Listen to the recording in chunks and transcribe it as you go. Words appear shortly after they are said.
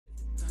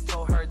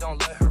her, don't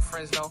let her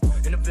friends know.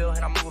 In the bill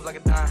and I move like a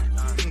dime.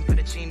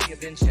 Fettuccine,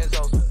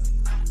 Vincenzo's.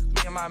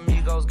 Me and my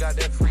amigos got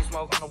that free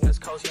smoke on the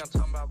West Coast. Yeah, I'm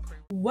talking about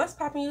What's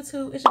poppin'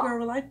 YouTube? It's your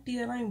girl Life D,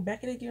 and I'm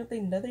back again with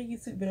another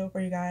YouTube video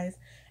for you guys.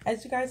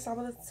 As you guys saw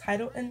by the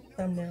title and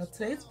thumbnail,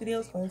 today's video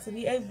is going to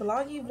be a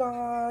vloggy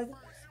vlog.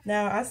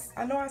 Now,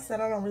 I know I said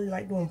I don't really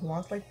like doing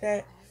vlogs like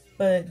that,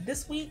 but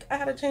this week I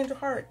had a change of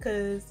heart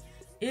because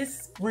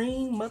it's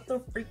spring mother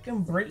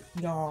freaking break,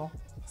 y'all.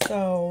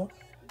 So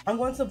I'm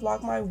going to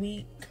vlog my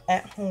week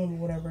at home or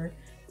whatever.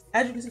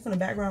 As you can see from the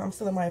background, I'm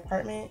still in my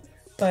apartment,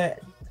 but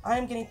I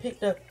am getting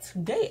picked up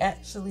today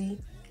actually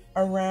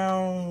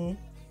around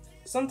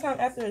sometime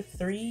after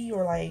 3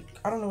 or like,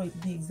 I don't know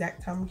the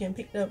exact time I'm getting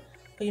picked up,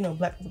 but you know,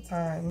 black people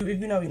time. If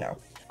you know, you know.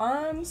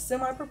 I'm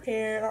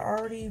semi-prepared. I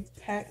already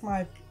packed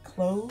my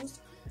clothes,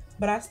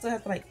 but I still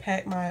have to like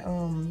pack my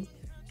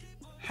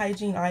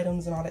hygiene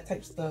items and all that type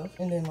of stuff.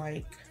 And then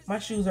like my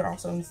shoes are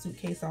also in the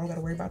suitcase, so I don't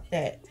gotta worry about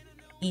that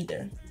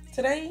either.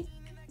 Today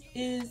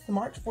is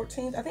March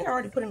 14th. I think I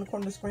already put it in the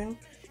corner of the screen,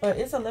 but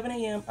it's 11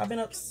 a.m. I've been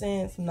up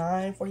since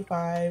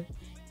 9:45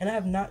 and I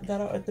have not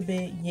got out of the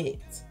bed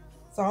yet.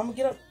 So I'm gonna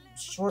get up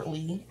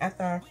shortly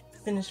after I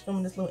finish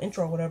filming this little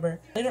intro or whatever.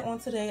 Later on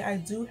today, I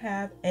do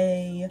have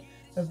a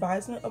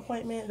advisement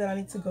appointment that I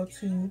need to go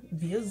to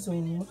via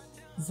Zoom.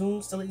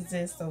 Zoom still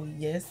exists, so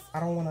yes, I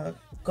don't want to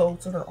go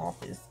to her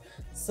office.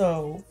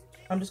 So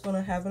I'm just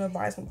gonna have an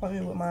advisement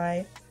appointment with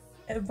my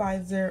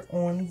advisor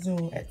on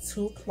Zoom at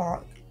 2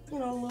 o'clock. You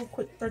know, a little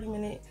quick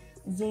 30-minute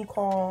Zoom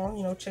call,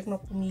 you know, checking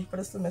up with me for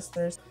the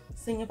semesters,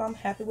 seeing if I'm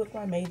happy with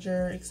my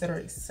major, etc.,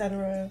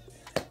 etc.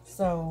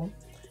 So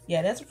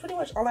yeah, that's pretty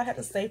much all I had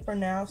to say for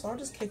now, so I'll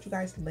just catch you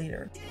guys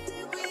later.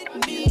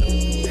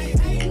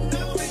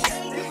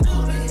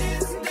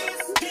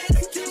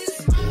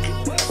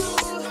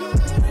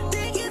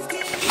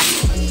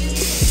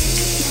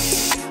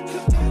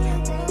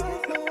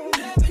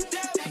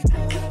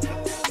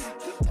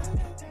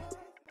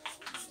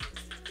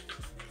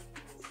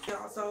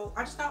 Y'all, so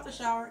I just got out the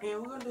shower and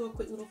we're gonna do a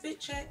quick little fit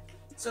check.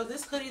 So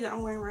this hoodie that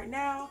I'm wearing right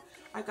now,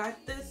 I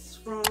got this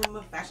from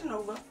Fashion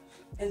Nova,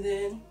 and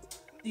then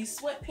these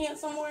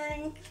sweatpants I'm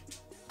wearing,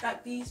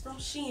 got these from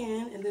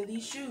Shein, and then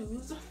these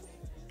shoes,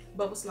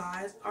 bubble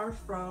slides, are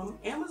from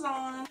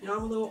Amazon. You know,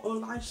 I'm a little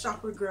online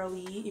shopper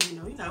girly, if you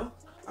know, you know.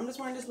 I'm just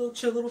wearing this little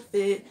chill little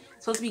fit.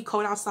 It's supposed to be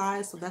cold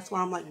outside, so that's why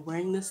I'm like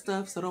wearing this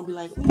stuff. So don't be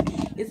like,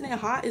 isn't it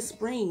hot? It's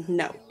spring.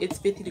 No, it's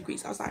 50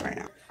 degrees outside right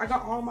now. I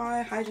got all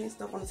my hygiene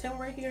stuff on the table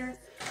right here.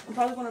 I'm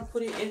probably gonna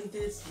put it in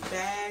this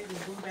bag,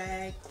 this blue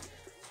bag.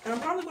 And I'm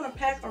probably gonna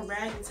pack a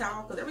rag and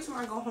towel, because every time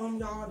I go home,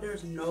 y'all,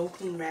 there's no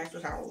clean rags or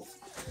towels.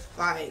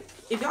 Like,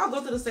 if y'all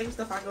go through the same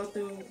stuff I go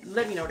through,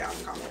 let me know down in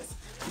the comments.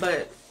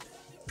 But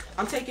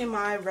I'm taking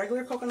my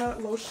regular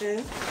coconut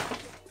lotion,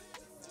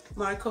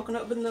 my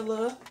coconut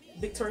vanilla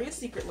Victoria's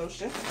Secret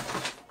lotion,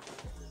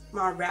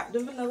 my wrapped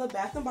in vanilla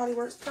Bath and Body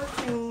Works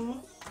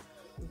perfume,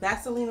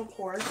 Vaseline of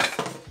course,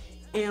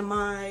 and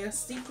my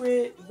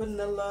secret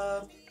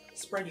vanilla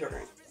spray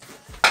deodorant.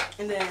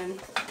 And then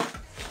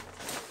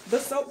the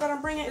soap that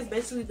I'm bringing is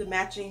basically the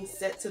matching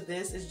set to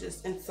this. It's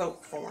just in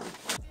soap form.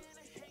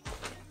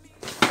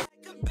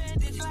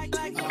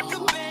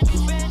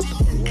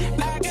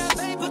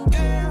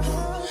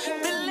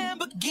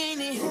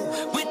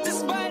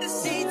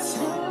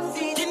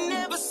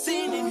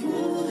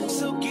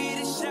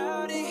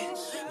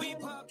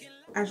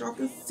 As y'all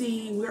can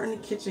see, we're in the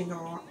kitchen,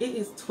 y'all. It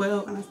is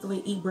 12 and I still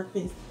ain't eat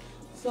breakfast.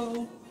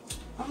 So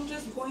I'm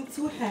just going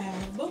to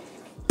have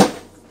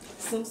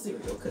some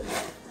cereal because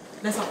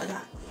that's all I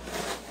got.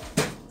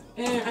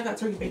 And I got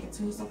turkey bacon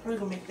too, so I'm probably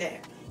gonna make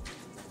that.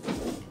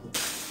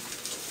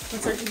 The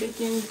turkey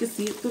bacon, you can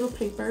see it through the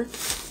paper.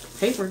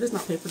 Paper, this is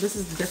not paper, this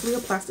is definitely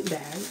a plastic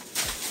bag.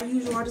 As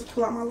usual, I just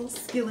pull out my little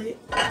skillet,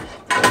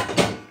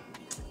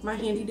 my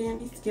handy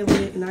dandy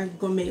skillet, and I'm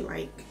gonna make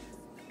like,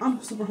 I'm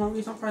super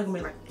hungry, so I'm probably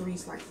gonna make like 3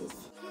 slices.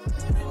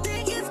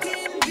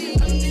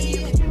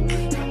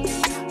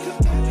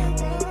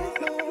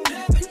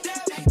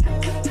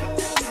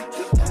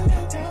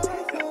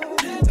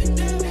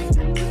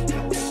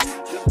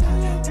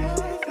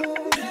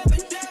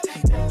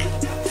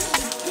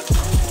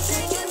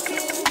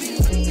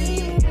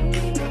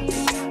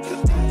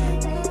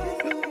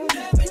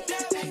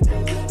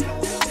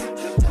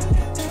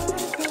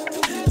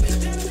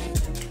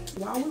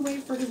 While we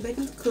wait for this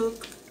bacon to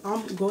cook,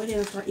 I'm gonna go ahead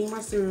and start eating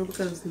my cereal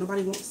because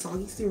nobody wants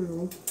soggy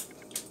cereal.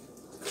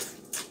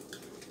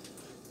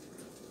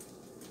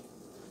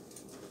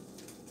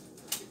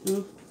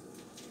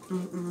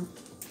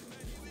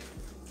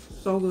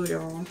 So good,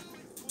 y'all.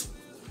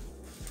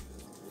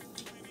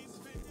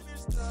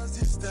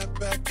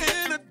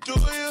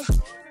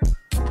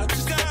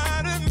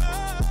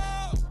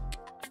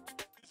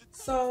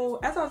 So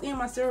as I was eating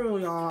my cereal,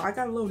 y'all, I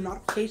got a little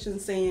notification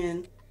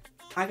saying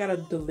I got a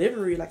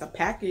delivery, like a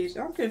package.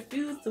 I'm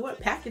confused to what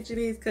package it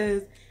is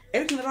because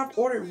everything that I've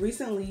ordered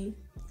recently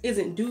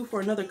isn't due for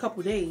another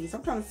couple days.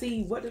 I'm trying to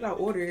see what did I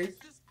order,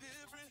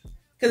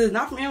 because it's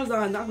not from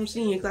Amazon, not from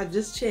Shein, because I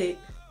just checked.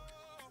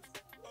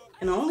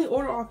 And I only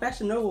ordered off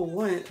Fashion Nova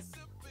once.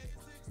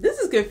 This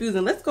is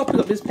confusing. Let's go pick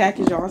up this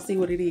package, y'all, see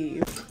what it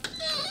is.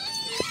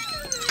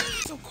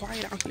 It's so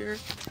quiet out here.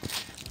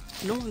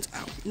 No one's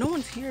out. No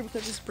one's here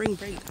because it's spring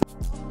break.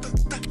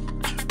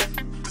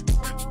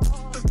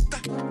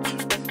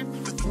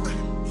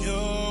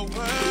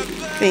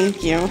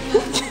 Thank you.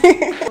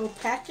 So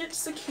package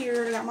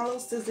secured. I got my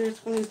little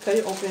scissors. I'm going to cut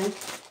it open.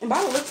 And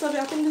by the looks of it,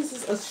 I think this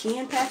is a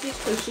Shein package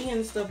because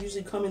Shein stuff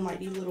usually come in like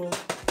these little,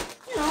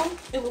 you know,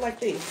 it look like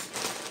this.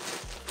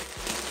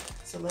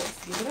 So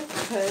let's give it a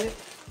cut.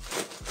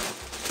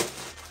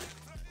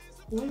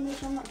 Let me make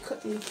sure I'm not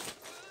cutting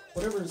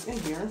whatever is in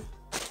here.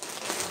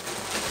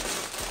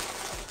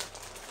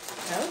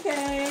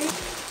 Okay.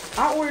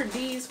 I ordered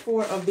these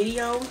for a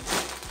video.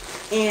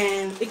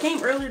 And it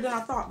came earlier than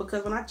I thought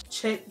because when I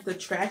checked the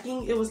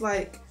tracking, it was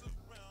like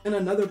in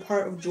another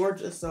part of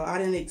Georgia. So I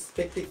didn't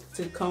expect it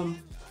to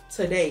come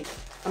today.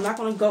 I'm not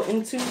going to go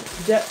into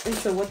depth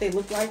into what they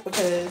look like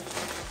because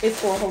it's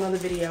for a whole nother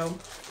video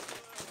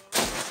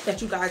that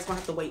you guys will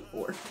have to wait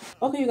for.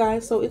 Okay, you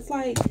guys, so it's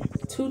like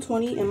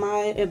 2:20 and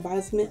my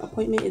advisement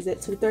appointment is at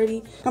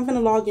 2:30. I'm going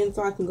to log in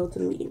so I can go to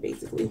the meeting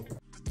basically.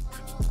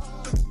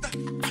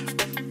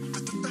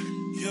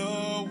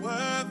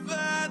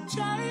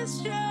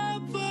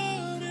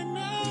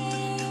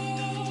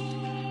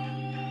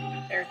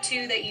 There are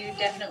two that you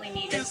definitely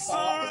need in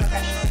fall: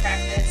 professional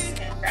practice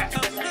and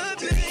graphic design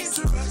duties.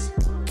 And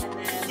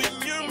then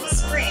in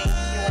spring,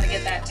 you want to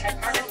get that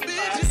typography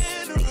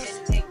class so you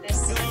can take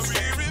this semester.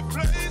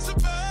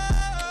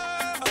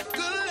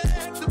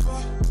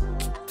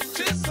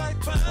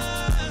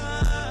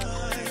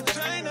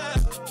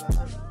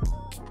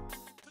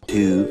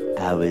 2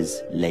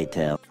 hours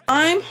later.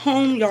 I'm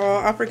home,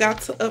 y'all. I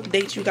forgot to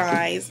update you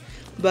guys,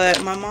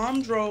 but my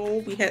mom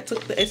drove. We had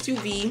took the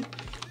SUV,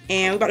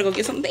 and we about to go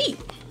get something to eat.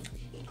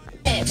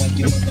 A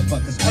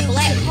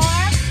black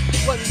car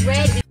was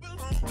red.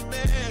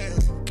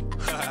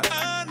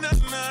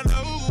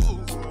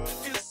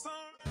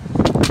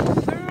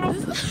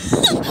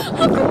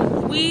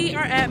 We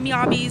are at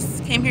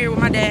Hobbies. Came here with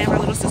my dad and my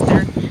little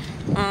sister.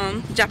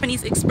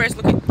 Japanese Express.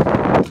 Look at,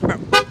 bro.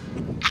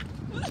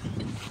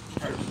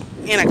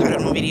 And I caught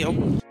it on video.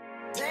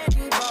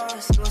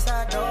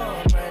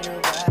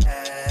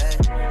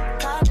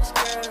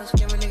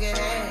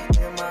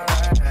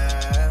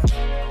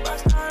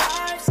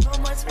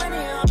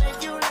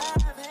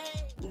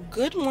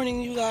 Good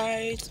morning, you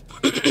guys.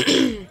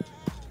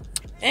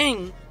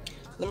 Dang,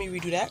 let me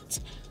redo that.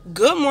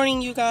 Good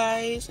morning, you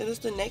guys. It is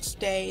the next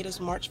day. It is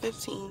March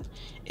 15th.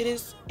 It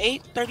is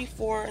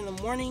 8:34 in the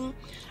morning.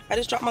 I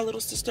just dropped my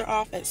little sister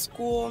off at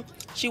school.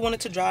 She wanted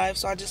to drive,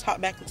 so I just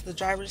hopped back into the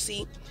driver's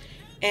seat.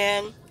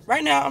 And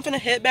right now, I'm gonna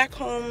head back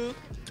home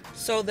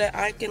so that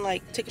I can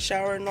like take a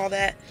shower and all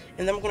that.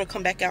 And then I'm gonna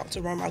come back out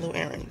to run my little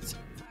errands.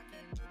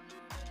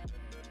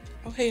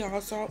 Okay, y'all,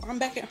 so I'm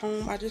back at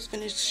home. I just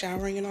finished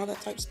showering and all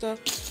that type of stuff.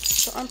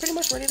 So I'm pretty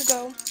much ready to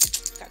go.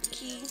 Got the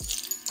key.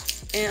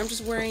 And I'm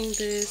just wearing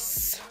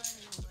this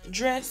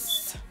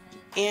dress.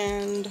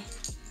 And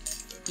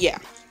yeah,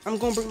 I'm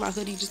going to bring my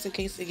hoodie just in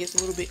case it gets a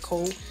little bit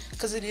cold.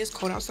 Because it is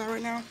cold outside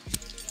right now.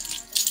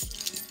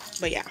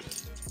 But yeah,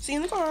 see you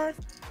in the car.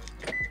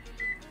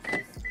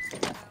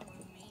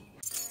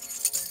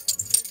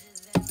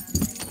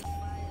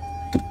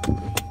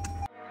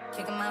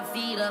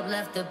 Feet up,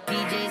 left the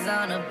PJs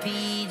on a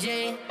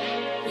PJ.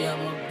 Yeah,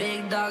 I'm a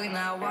big dog and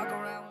I walk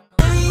around.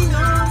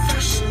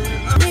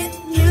 With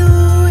you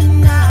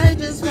and I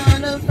just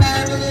wanna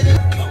fire a little.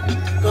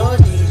 Go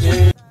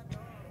DJ.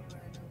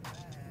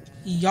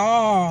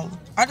 Y'all,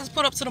 I just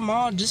put up to the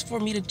mall just for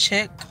me to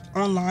check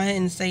online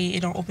and say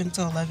it don't open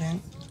till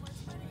 11.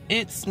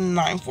 It's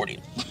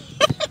 9:40.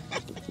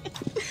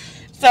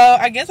 So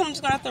I guess I'm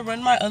just gonna have to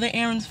run my other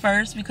errands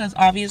first because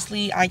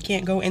obviously I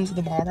can't go into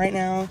the mall right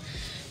now.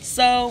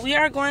 So we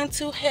are going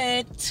to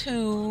head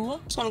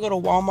to, just want to go to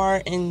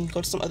Walmart and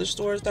go to some other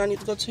stores that I need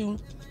to go to,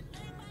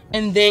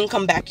 and then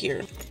come back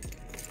here.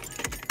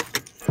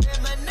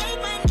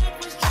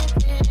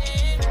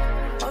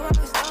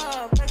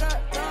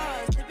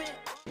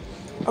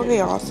 Okay,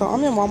 y'all, so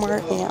I'm in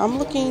Walmart and I'm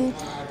looking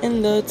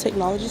in the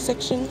technology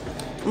section.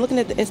 I'm looking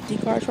at the SD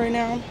cards right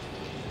now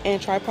and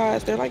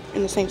tripods. They're like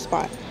in the same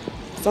spot.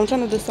 So I'm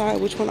trying to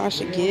decide which one I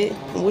should get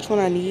and which one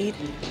I need.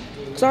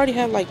 Cause I already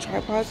have like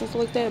tripods and stuff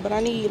like that, but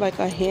I need like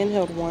a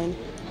handheld one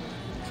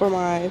for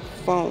my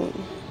phone.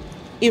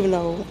 Even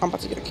though I'm about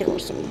to get a camera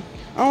soon.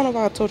 I don't know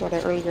if I told y'all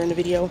that earlier in the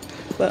video,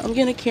 but I'm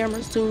getting a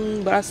camera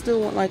soon. But I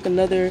still want like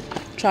another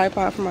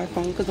tripod for my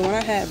phone because the one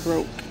I had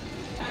broke.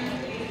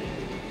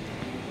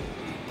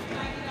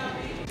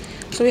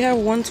 So we have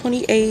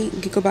 128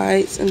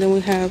 gigabytes and then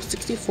we have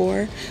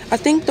 64. I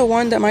think the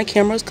one that my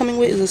camera is coming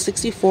with is a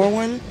 64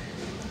 one.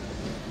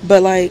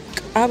 But like,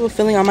 I have a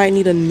feeling I might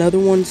need another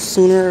one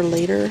sooner or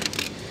later.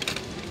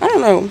 I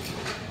don't know.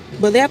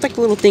 But they have like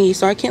a little thingy,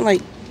 so I can't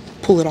like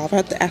pull it off. I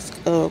have to ask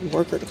a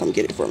worker to come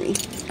get it for me.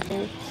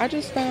 I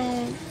just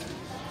found,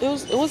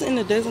 it wasn't in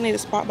the designated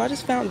spot, but I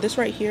just found this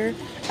right here.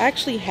 I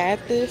actually had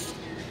this,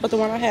 but the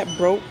one I had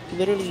broke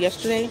literally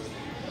yesterday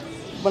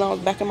when I was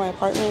back in my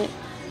apartment.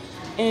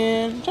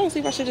 And I'm trying to see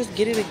if I should just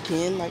get it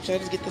again. Like, should I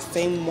just get the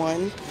same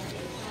one?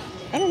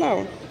 I don't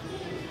know.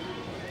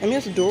 I mean,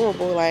 it's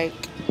durable. Like,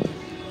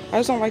 I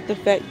just don't like the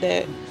fact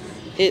that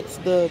it's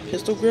the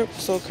pistol grip,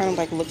 so it kind of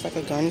like looks like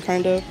a gun,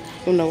 kind of.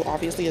 Even though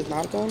obviously it's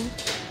not a gun.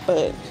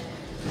 But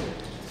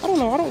I don't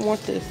know. I don't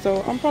want this,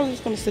 so I'm probably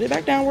just gonna sit it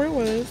back down where it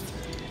was.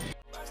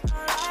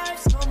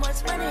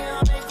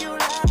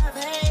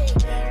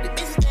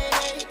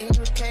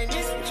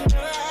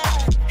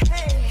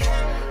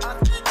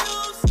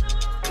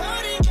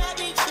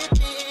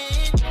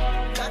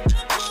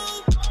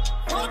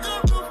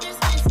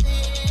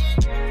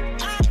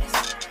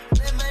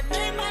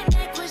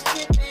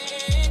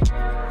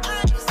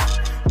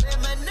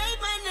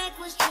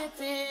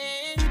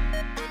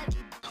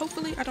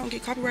 Hopefully I don't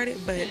get copyrighted,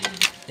 but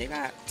they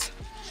got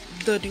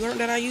the deodorant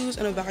that I use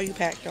in a value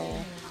pack,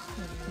 y'all.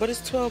 But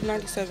it's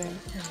 $12.97,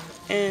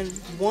 and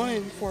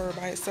one for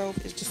by itself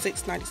is just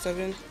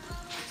 $6.97.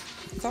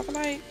 So I feel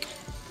like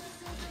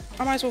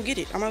I might as well get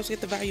it. I might as well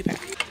get the value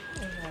pack.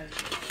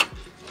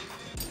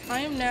 I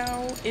am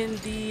now in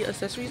the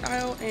accessories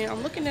aisle, and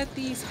I'm looking at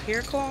these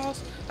hair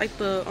claws, like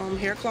the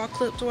hair claw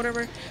clips or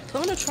whatever. So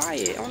I'm gonna try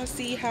it. I want to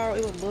see how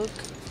it would look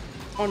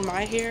on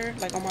my hair,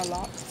 like on my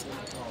locks.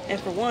 And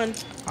for one,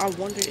 I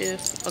wonder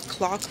if a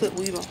claw clip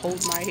will even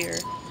hold my hair.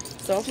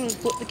 So I'm gonna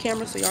flip the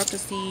camera so y'all can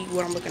see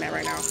what I'm looking at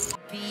right now.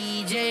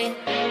 PJ,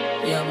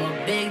 yeah,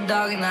 I'm a big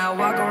dog and I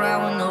walk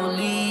around with no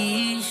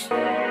leash.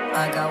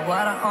 I got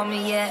water on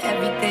me, yeah,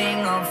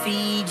 everything on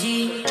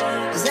Fiji.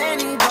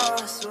 Zany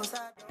boss.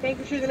 Thank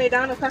you for choosing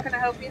McDonald's. How can I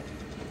help you?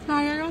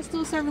 Hi, are y'all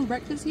still serving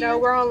breakfast here? No,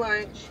 we're on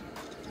lunch.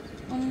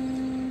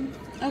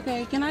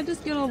 Okay, can I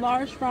just get a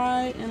large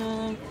fry and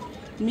a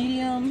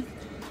medium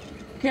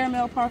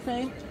caramel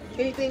parfait?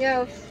 Anything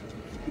else?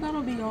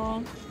 That'll be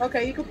all.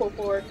 Okay, you can pull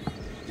forward.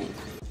 Thanks.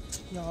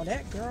 Y'all,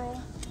 that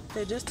girl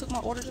that just took my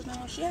order just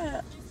now, she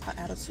had an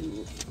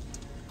attitude.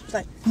 She's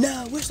like,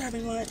 no, we're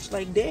serving lunch.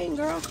 Like, dang,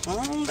 girl,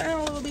 calm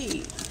down a little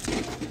bit.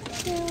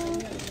 Yeah.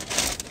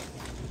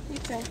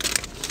 Okay.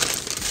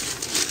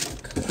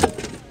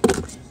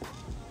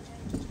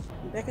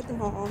 Back at the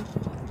mall.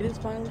 It is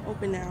finally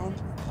open now.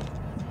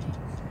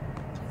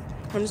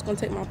 I'm just gonna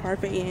take my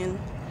parfait in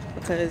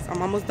because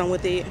I'm almost done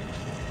with it.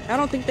 I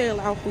don't think they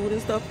allow food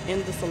and stuff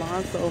in the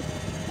salon, so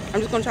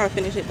I'm just gonna try to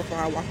finish it before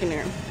I walk in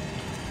there.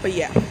 But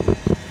yeah,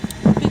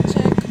 fit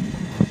check.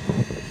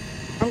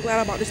 I'm glad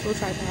I bought this little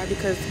tripod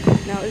because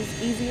now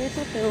it's easier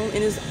to film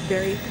and it's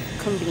very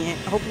convenient.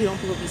 Hopefully don't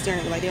people be staring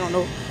at me like they don't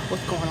know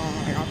what's going on.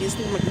 Like,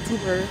 obviously I'm a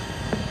YouTuber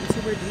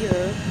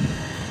Dia.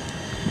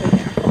 But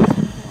yeah,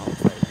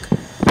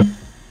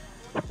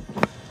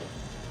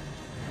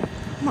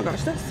 oh my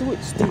gosh, that sewage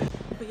stink.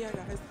 But yeah,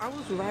 guys, I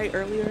was right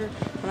earlier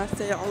when I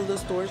said all of the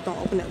stores don't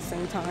open at the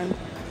same time.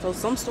 So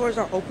some stores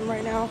are open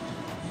right now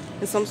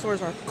and some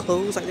stores are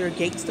closed, like their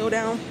gate's still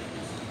down.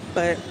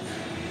 But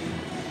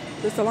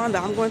the salon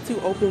that I'm going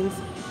to opens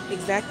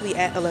exactly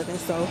at 11.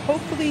 So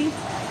hopefully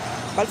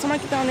by the time I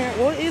get down there,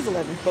 well, it is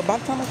 11, but by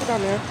the time I get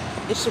down there,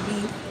 it should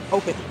be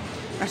open.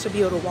 I should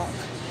be able to walk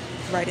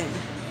right in.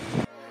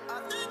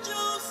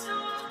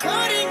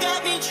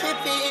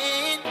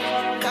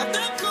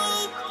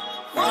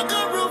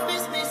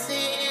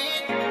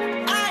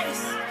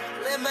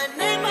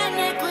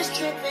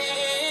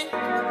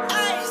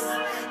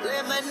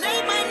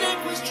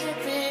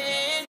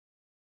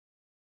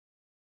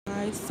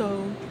 Guys, so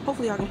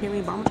hopefully y'all can hear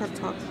me, but I'm gonna try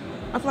to talk.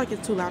 I feel like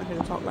it's too loud here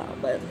to talk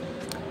loud, but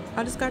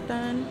I just got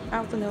done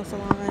out the nail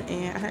salon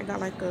and I had got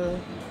like a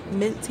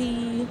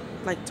minty,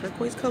 like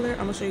turquoise color. I'm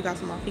gonna show you guys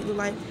what my feet look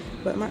like,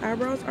 but my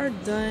eyebrows are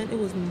done. It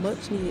was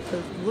much needed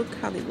because look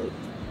how they look,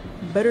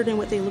 better than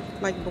what they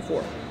looked like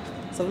before.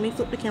 So let me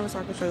flip the camera so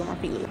I can show you what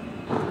my feet look.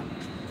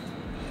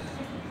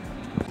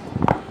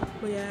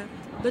 But yeah,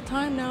 the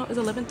time now is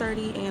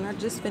 11:30 and I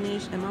just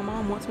finished, and my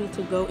mom wants me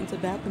to go into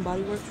Bath and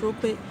Body Works real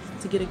quick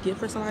to get a gift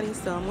for somebody,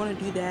 so I'm going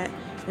to do that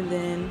and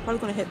then probably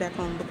going to head back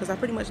home because I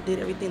pretty much did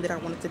everything that I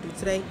wanted to do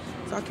today.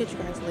 So I'll catch you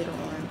guys later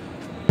on.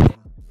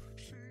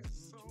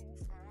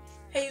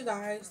 Hey you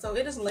guys, so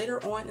it is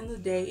later on in the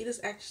day. It is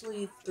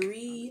actually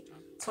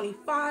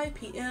 3:25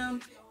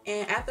 p.m.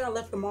 and after I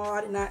left the mall,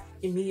 I did not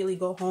immediately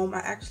go home. I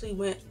actually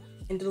went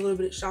and did a little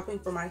bit of shopping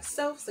for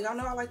myself. So y'all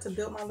know I like to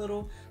build my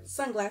little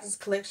sunglasses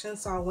collection,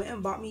 so I went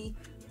and bought me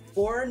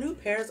 4 new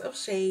pairs of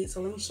shades.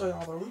 So let me show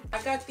y'all them.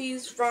 I got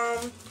these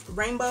from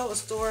Rainbow, a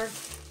store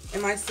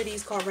in my city.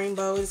 It's called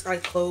Rainbow. It's got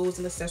like clothes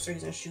and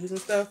accessories and shoes and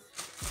stuff.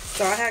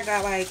 So I had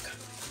got like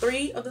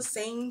 3 of the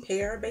same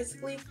pair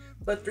basically,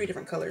 but 3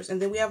 different colors.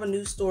 And then we have a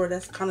new store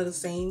that's kind of the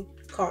same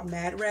called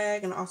Mad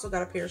Rag, and I also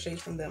got a pair of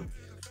shades from them.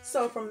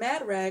 So from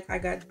Mad Rag, I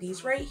got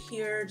these right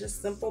here, just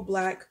simple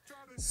black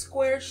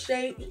square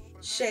shaped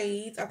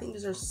shades. I think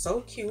these are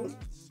so cute.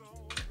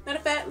 Matter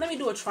of fact, let me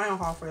do a try on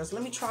haul for us.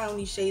 Let me try on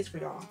these shades for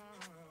y'all.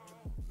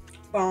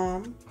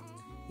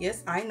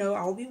 Yes, I know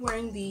I will be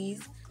wearing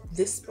these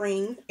this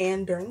spring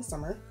and during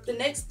summer. The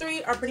next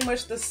 3 are pretty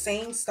much the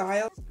same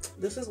style.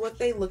 This is what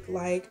they look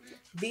like.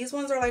 These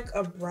ones are like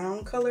a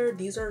brown color.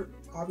 These are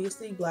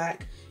obviously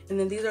black, and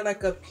then these are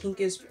like a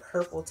pinkish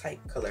purple type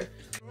color.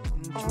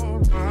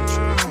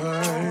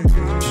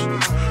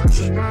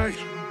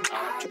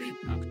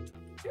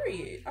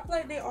 Period. I feel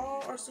like they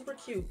all are super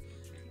cute.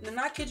 And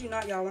I kid you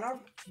not, y'all, when I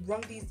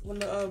rung these, when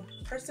the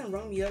person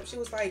rung me up, she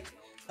was like,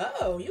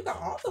 oh, you got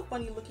all the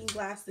funny looking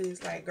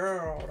glasses. Like,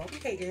 girl, don't be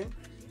hating.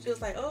 She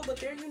was like, oh, but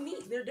they're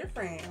unique, they're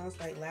different. And I was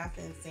like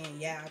laughing, saying,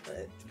 yeah,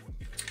 but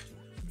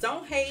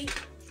don't hate.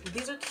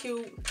 These are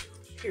cute.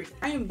 Period.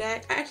 I am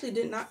back. I actually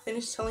did not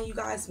finish telling you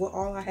guys what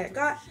all I had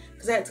got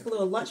because I had to take a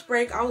little lunch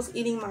break. I was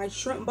eating my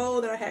shrimp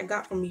bowl that I had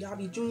got from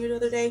Miyabi Jr. the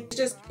other day. It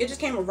just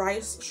came with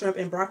rice, shrimp,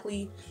 and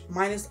broccoli,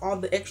 minus all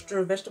the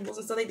extra vegetables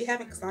and stuff they be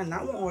having because I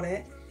not want all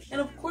that.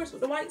 And of course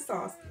with the white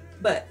sauce.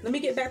 But let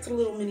me get back to the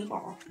little mini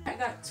haul. I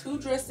got 2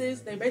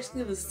 dresses. They're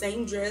basically the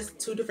same dress,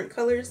 2 different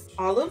colors.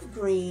 Olive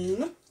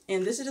green.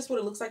 And this is just what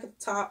it looks like at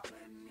the top.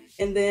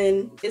 And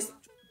then it's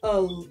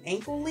a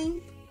ankle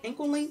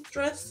length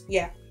dress.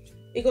 Yeah.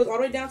 It goes all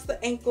the way down to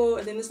the ankle,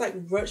 and then it's like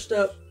ruched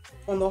up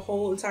on the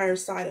whole entire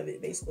side of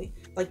it, basically.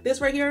 Like this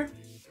right here,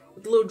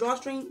 with the little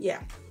drawstring,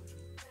 yeah.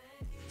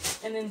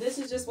 And then this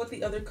is just what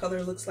the other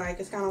color looks like.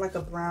 It's kind of like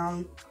a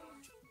brown,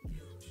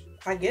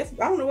 I guess.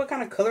 I don't know what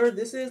kind of color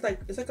this is. Like,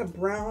 it's like a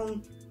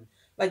brown,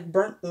 like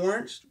burnt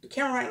orange. The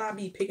camera might not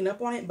be picking up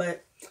on it,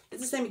 but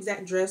it's the same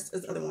exact dress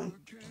as the other one.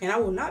 And I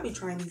will not be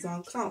trying these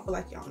on because I don't feel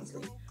like it,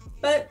 honestly.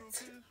 But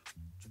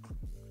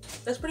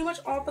that's pretty much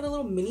all for the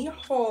little mini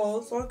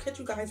haul. So I'll catch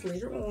you guys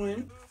later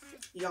on.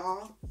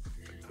 Y'all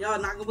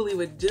not gonna believe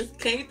it just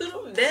came through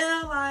the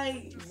mail.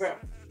 Like, bro,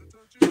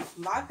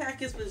 my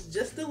package was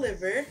just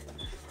delivered.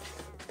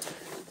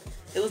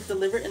 It was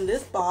delivered in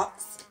this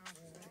box.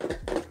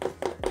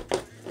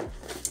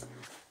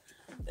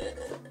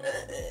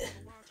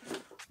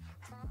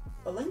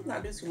 But let me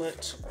not do too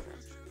much.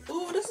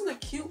 Ooh, this is a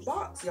cute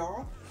box,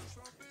 y'all.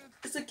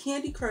 It's a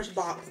Candy Crush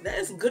box. That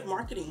is good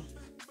marketing.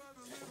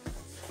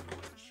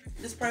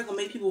 This probably gonna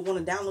make people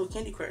want to download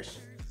Candy Crush.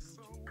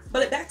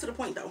 But back to the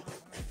point though.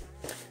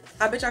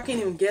 I bet y'all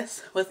can't even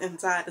guess what's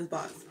inside this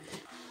box.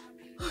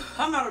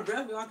 I'm out of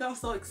breath, y'all. I'm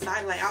so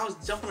excited. Like, I was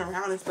jumping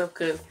around and stuff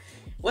because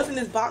what's in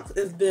this box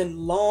has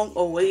been long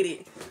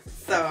awaited.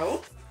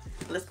 So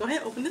let's go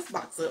ahead and open this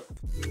box up.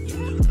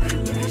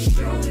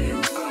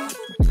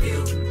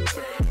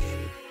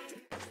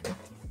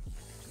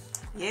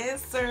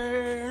 Yes,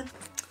 sir.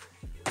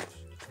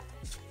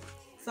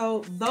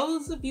 So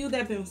those of you that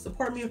have been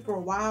supporting me for a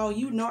while,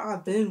 you know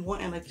I've been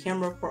wanting a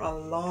camera for a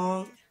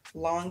long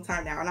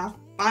time now, and I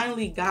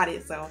finally got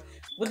it. So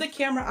with the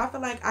camera, I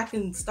feel like I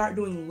can start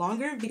doing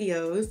longer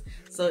videos,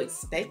 so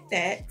expect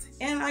that.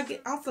 And I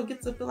also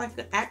get to feel like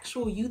an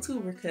actual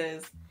YouTuber,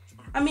 because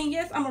I mean,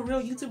 yes, I'm a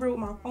real YouTuber with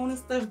my phone and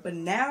stuff, but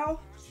now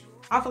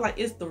I feel like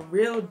it's the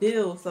real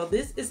deal. So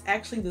this is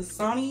actually the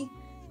Sony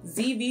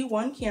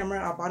ZV-1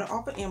 camera. I bought it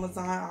off of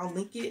Amazon. I'll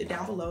link it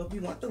down below if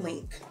you want the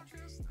link.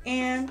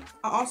 And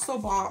I also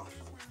bought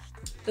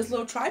this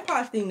little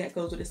tripod thing that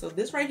goes with it. So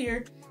this right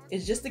here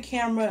is just the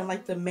camera and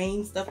like the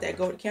main stuff that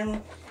go with the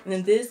camera. And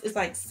then this is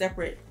like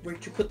separate where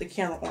you put the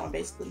camera on,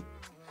 basically.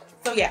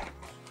 So yeah,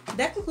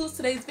 that concludes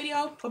today's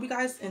video. Hope you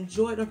guys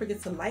enjoyed. Don't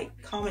forget to like,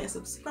 comment, and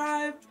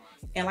subscribe.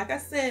 And like I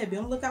said, be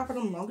on the lookout for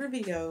them longer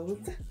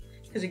videos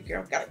because your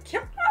girl got a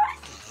camera.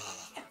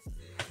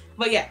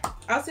 But yeah,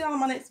 I'll see y'all on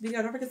my next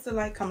video. Don't forget to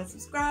like, comment,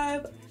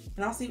 subscribe.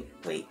 And I'll see,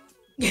 wait.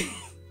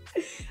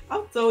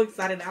 I'm so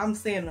excited. I'm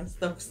saying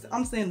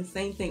the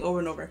same thing over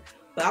and over.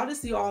 But I'll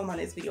just see you all in my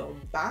next video.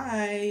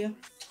 Bye.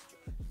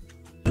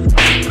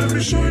 Let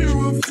me show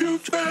you a few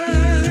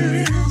things.